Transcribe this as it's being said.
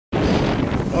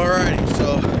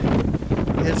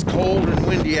cold and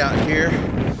windy out here.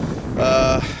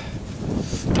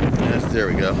 There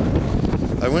we go.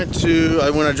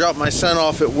 When I dropped my son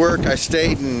off at work, I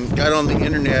stayed and got on the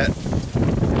internet,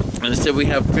 and it said we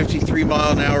have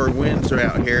 53-mile-an-hour winds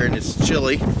out here, and it's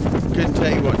chilly. Couldn't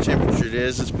tell you what temperature it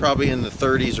is. It's probably in the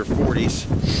 30s or 40s.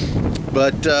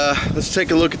 But let's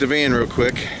take a look at the van real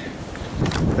quick.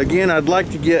 Again, I'd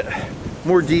like to get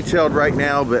more detailed right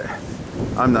now, but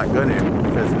I'm not going to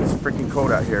because it's freaking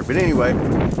cold out here. But anyway,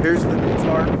 here's the new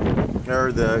tarp,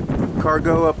 or the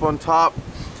cargo up on top.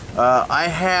 I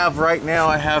have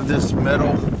this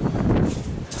metal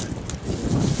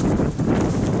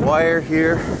wire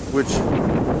here, which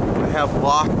I have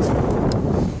locked.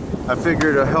 I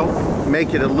figured it'll help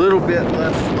make it a little bit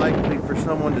less likely for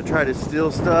someone to try to steal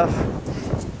stuff.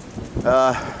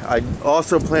 I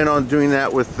also plan on doing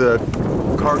that with the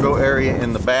cargo area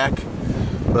in the back,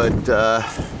 but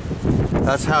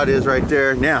that's how it is right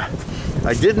there. Now,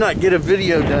 I did not get a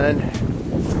video done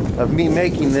of me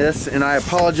making this, and I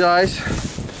apologize.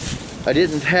 I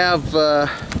didn't have, I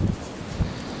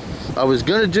was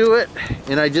gonna do it,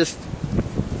 and I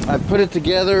put it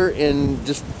together and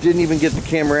just didn't even get the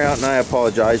camera out, and I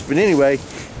apologize. But anyway,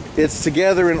 it's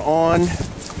together and on.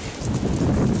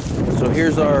 So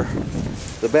here's the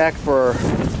back for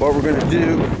what we're gonna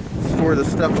do, store the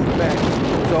stuff in the back.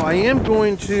 So I am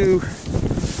going to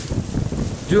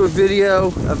do a video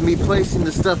of me placing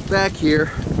the stuff back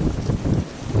here.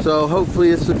 So hopefully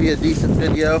this will be a decent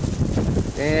video,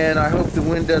 and I hope the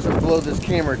wind doesn't blow this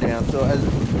camera down. So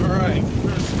alright,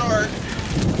 we're gonna start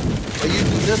by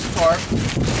using this tarp.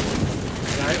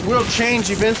 Now, it will change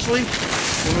eventually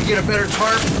when we get a better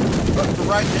tarp, but for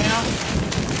right now,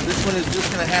 this one is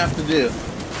just gonna have to do.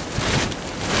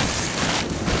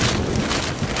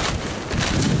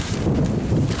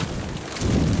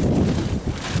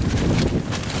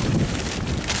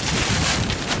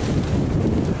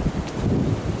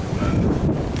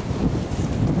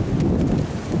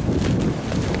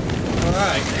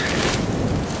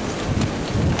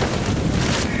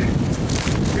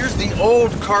 Here's the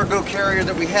old cargo carrier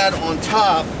that we had on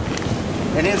top,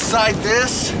 and inside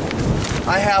this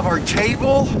I have our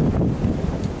table,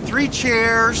 3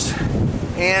 chairs,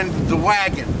 and the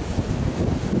wagon.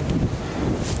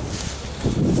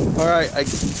 Alright, I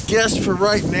guess for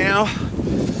right now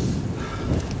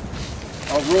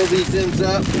I'll roll these ends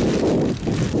up.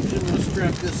 I'm going to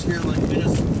strap this here like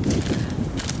this.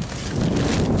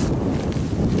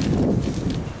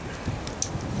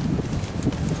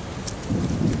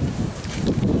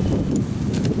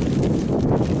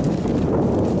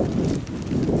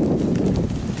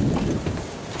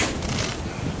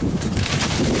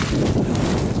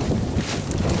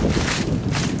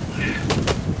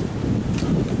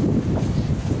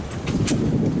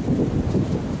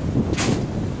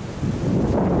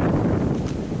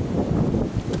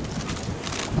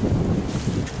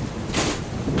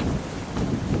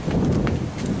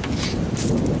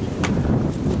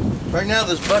 Right now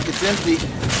this bucket's empty,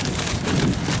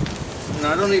 and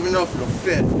I don't even know if it'll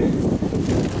fit.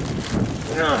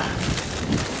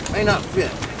 May not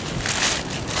fit.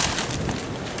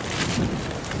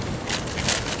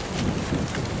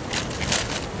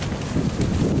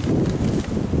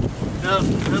 No,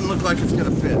 doesn't look like it's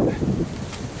gonna fit.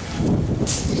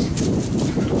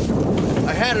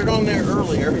 I had it on there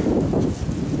earlier,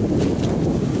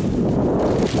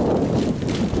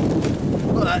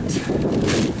 but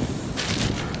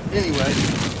anyway,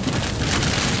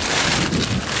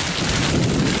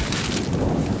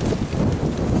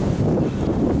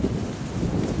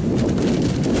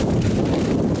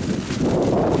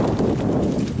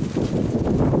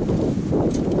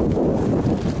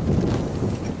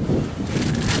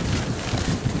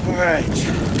 all right.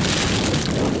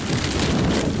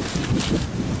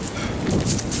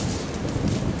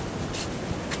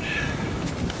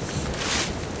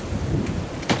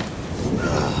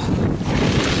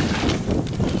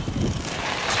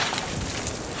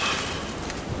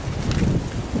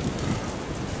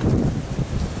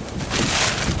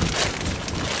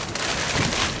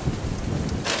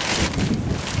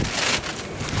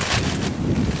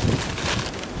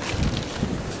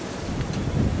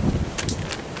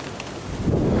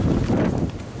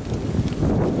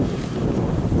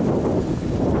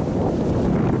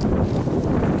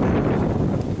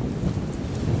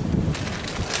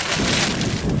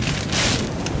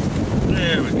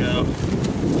 There we go.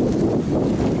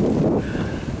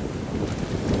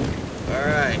 All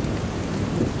right.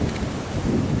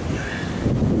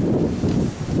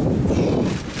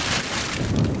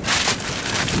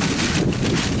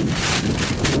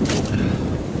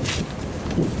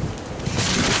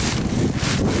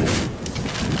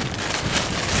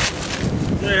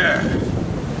 There.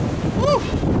 Woo.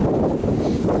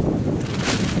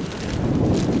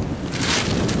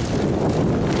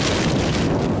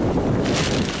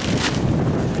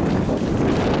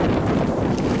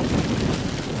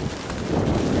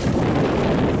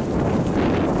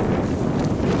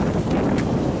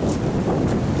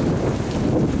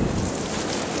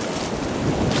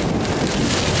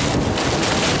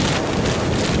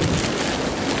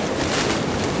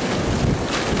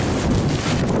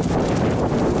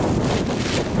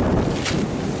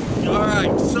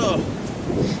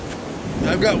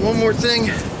 I've got one more thing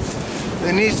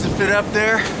that needs to fit up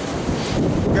there.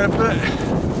 Gotta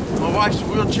put my wife's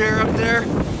wheelchair up there,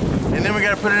 and then we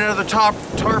gotta put another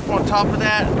tarp on top of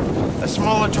that, a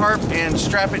smaller tarp, and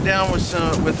strap it down with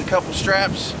a couple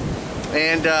straps.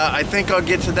 And I think I'll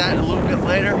get to that a little bit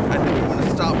later. I think I'm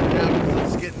gonna stop it now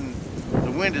because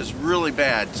the wind is really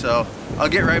bad. So I'll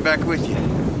get right back with you.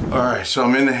 All right, so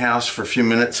I'm in the house for a few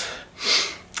minutes.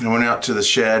 I went out to the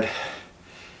shed,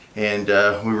 and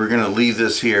we were gonna leave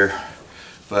this here,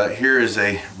 but here is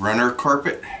a runner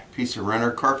carpet, piece of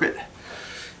runner carpet,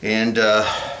 and I'm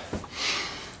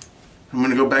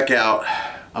gonna go back out.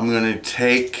 I'm gonna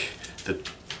take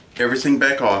everything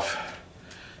back off,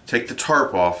 take the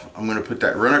tarp off. I'm gonna put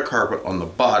that runner carpet on the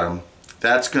bottom.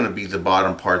 That's gonna be the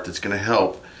bottom part that's gonna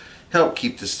help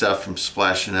keep the stuff from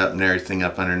splashing up and everything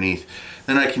up underneath.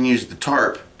 Then I can use the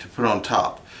tarp to put on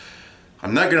top.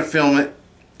 I'm not gonna film it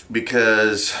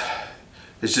because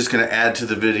it's just going to add to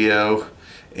the video,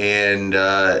 and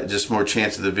just more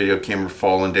chance of the video camera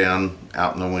falling down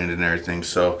out in the wind and everything.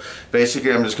 So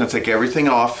basically I'm just going to take everything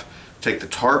off, take the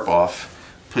tarp off,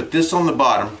 put this on the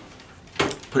bottom,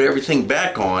 put everything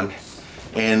back on,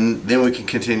 and then we can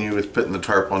continue with putting the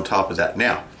tarp on top of that.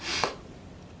 Now,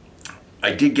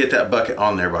 I did get that bucket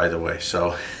on there, by the way,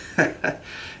 so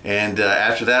and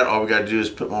after that, all we got to do is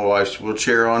put my wife's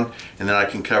wheelchair on, and then I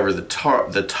can cover the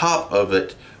top of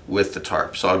it with the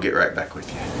tarp. So I'll get right back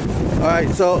with you. All right,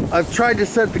 so I've tried to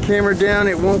set the camera down.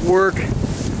 It won't work.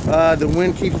 The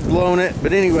wind keeps blowing it.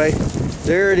 But anyway,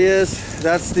 there it is.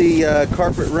 That's the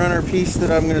carpet runner piece that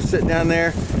I'm going to sit down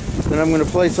there. Then I'm going to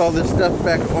place all this stuff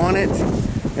back on it,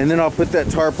 and then I'll put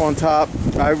that tarp on top.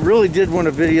 I really did want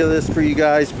to video this for you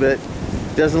guys, but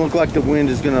it doesn't look like the wind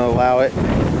is going to allow it.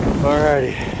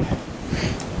 Alrighty,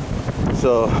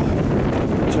 so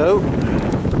tote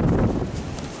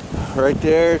right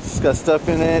there, it's got stuff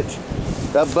in it.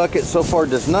 That bucket so far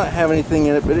does not have anything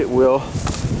in it, but it will.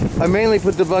 I mainly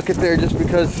put the bucket there just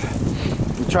because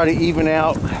I'm trying to even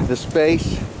out the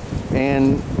space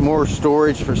and more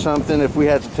storage for something. If we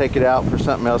had to take it out for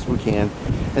something else, we can.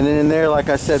 And then in there, like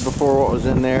I said before, what was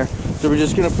in there. So we're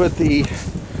just gonna put the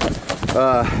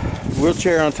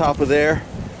wheelchair on top of there,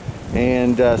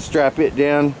 and strap it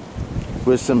down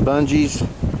with some bungees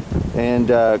and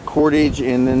cordage,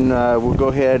 and then we'll go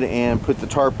ahead and put the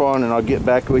tarp on, and I'll get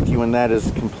back with you when that is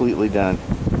completely done.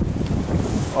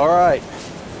 Alright,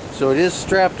 so it is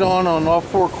strapped on all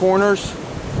four corners.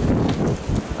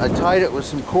 I tied it with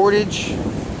some cordage,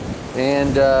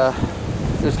 and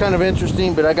it was kind of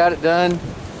interesting, but I got it done.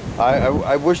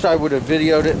 I wish I would have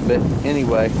videoed it, but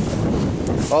anyway,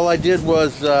 all I did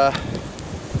was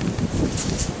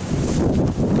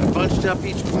bunched up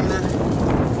each corner,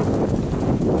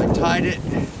 I tied it,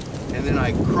 and then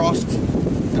I crossed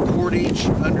the cordage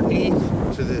underneath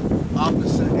to the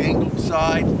opposite angled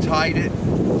side, tied it,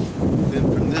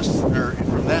 then from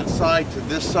that side to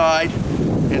this side,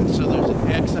 and so there's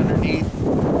an X underneath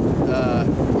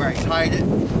where I tied it.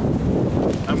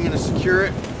 I'm going to secure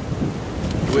it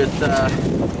with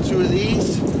two of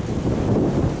these,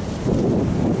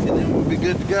 and then we'll be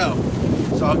good to go.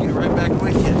 So I'll get right back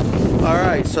with you.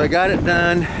 Alright, so I got it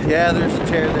done. Yeah, there's a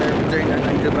tear there, but there ain't nothing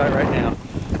I can do about it right now.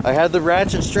 I had the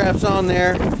ratchet straps on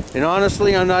there, and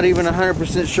honestly, I'm not even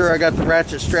 100% sure I got the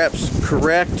ratchet straps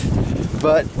correct,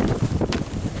 but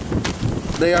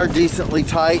they are decently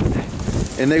tight,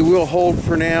 and they will hold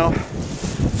for now.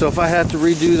 So if I have to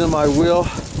redo them, I will.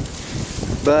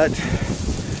 But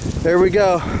there we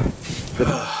go.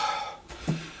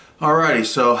 Alrighty,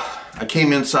 so I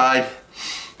came inside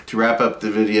to wrap up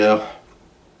the video.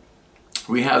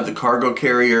 We have the cargo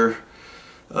carrier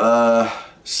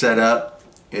set up.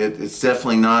 It's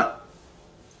definitely not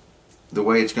the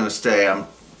way it's going to stay, I'm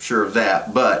sure of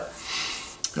that, but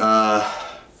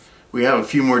we have a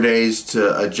few more days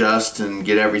to adjust and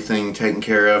get everything taken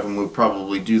care of, and we'll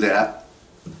probably do that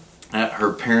at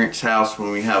her parents' house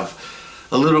when we have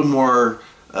a little more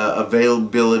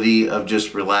availability of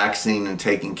just relaxing and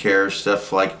taking care of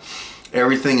stuff. Like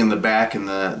everything in the back and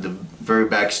the very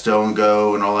back stow and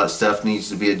go and all that stuff needs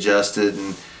to be adjusted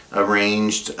and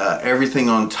arranged. Everything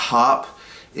on top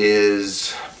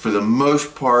is, for the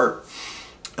most part,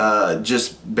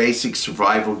 just basic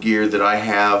survival gear that I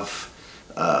have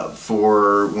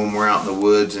for when we're out in the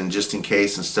woods and just in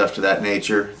case and stuff to that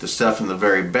nature. The stuff in the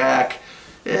very back,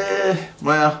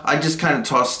 well, I just kind of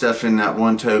toss stuff in that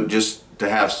one tote just to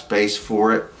have space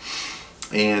for it.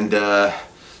 And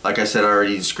like I said, I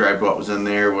already described what was in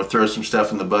there. We'll throw some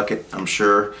stuff in the bucket, I'm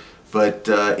sure. But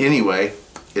anyway,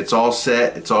 it's all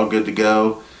set. It's all good to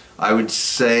go. I would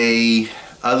say,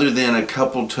 other than a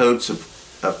couple totes of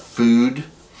food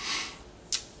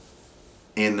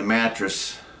and the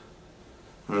mattress,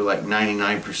 we're like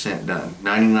 99% done.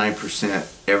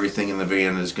 99% everything in the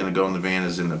van is going to go in the van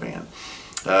is in the van.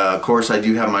 Of course, I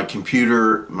do have my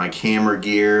computer, my camera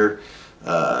gear,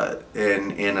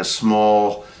 and a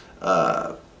small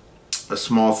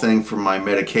thing for my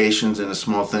medications, and a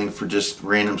small thing for just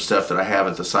random stuff that I have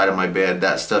at the side of my bed.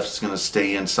 That stuff's going to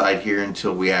stay inside here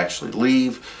until we actually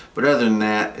leave. But other than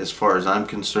that, as far as I'm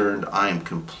concerned, I am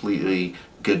completely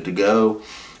good to go.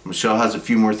 Michelle has a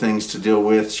few more things to deal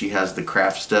with. She has the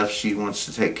craft stuff she wants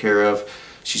to take care of.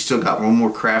 She's still got one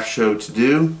more craft show to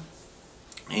do.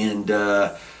 And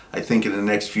I think in the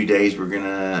next few days we're going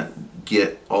to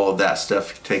get all of that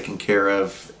stuff taken care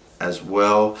of as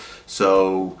well.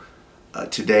 So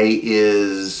today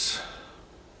is,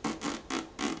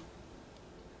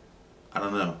 I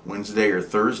don't know, Wednesday or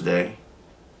Thursday.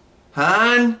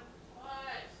 Hon? What?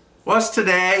 What's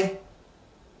today?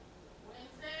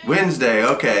 Wednesday,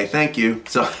 okay, thank you.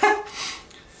 So,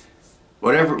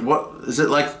 whatever, what, is it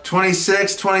like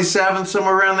 26th, 27th,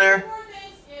 somewhere around there? Before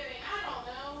Thanksgiving, I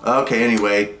don't know. Okay,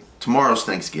 anyway, tomorrow's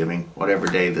Thanksgiving, whatever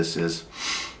day this is.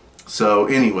 So,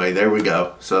 anyway, there we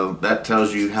go. So, that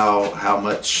tells you how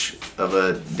much of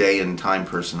a day and time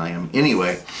person I am.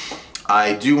 Anyway,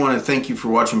 I do want to thank you for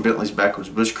watching Bentley's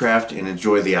Backwoods Bushcraft, and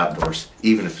enjoy the outdoors,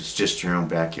 even if it's just your own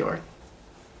backyard.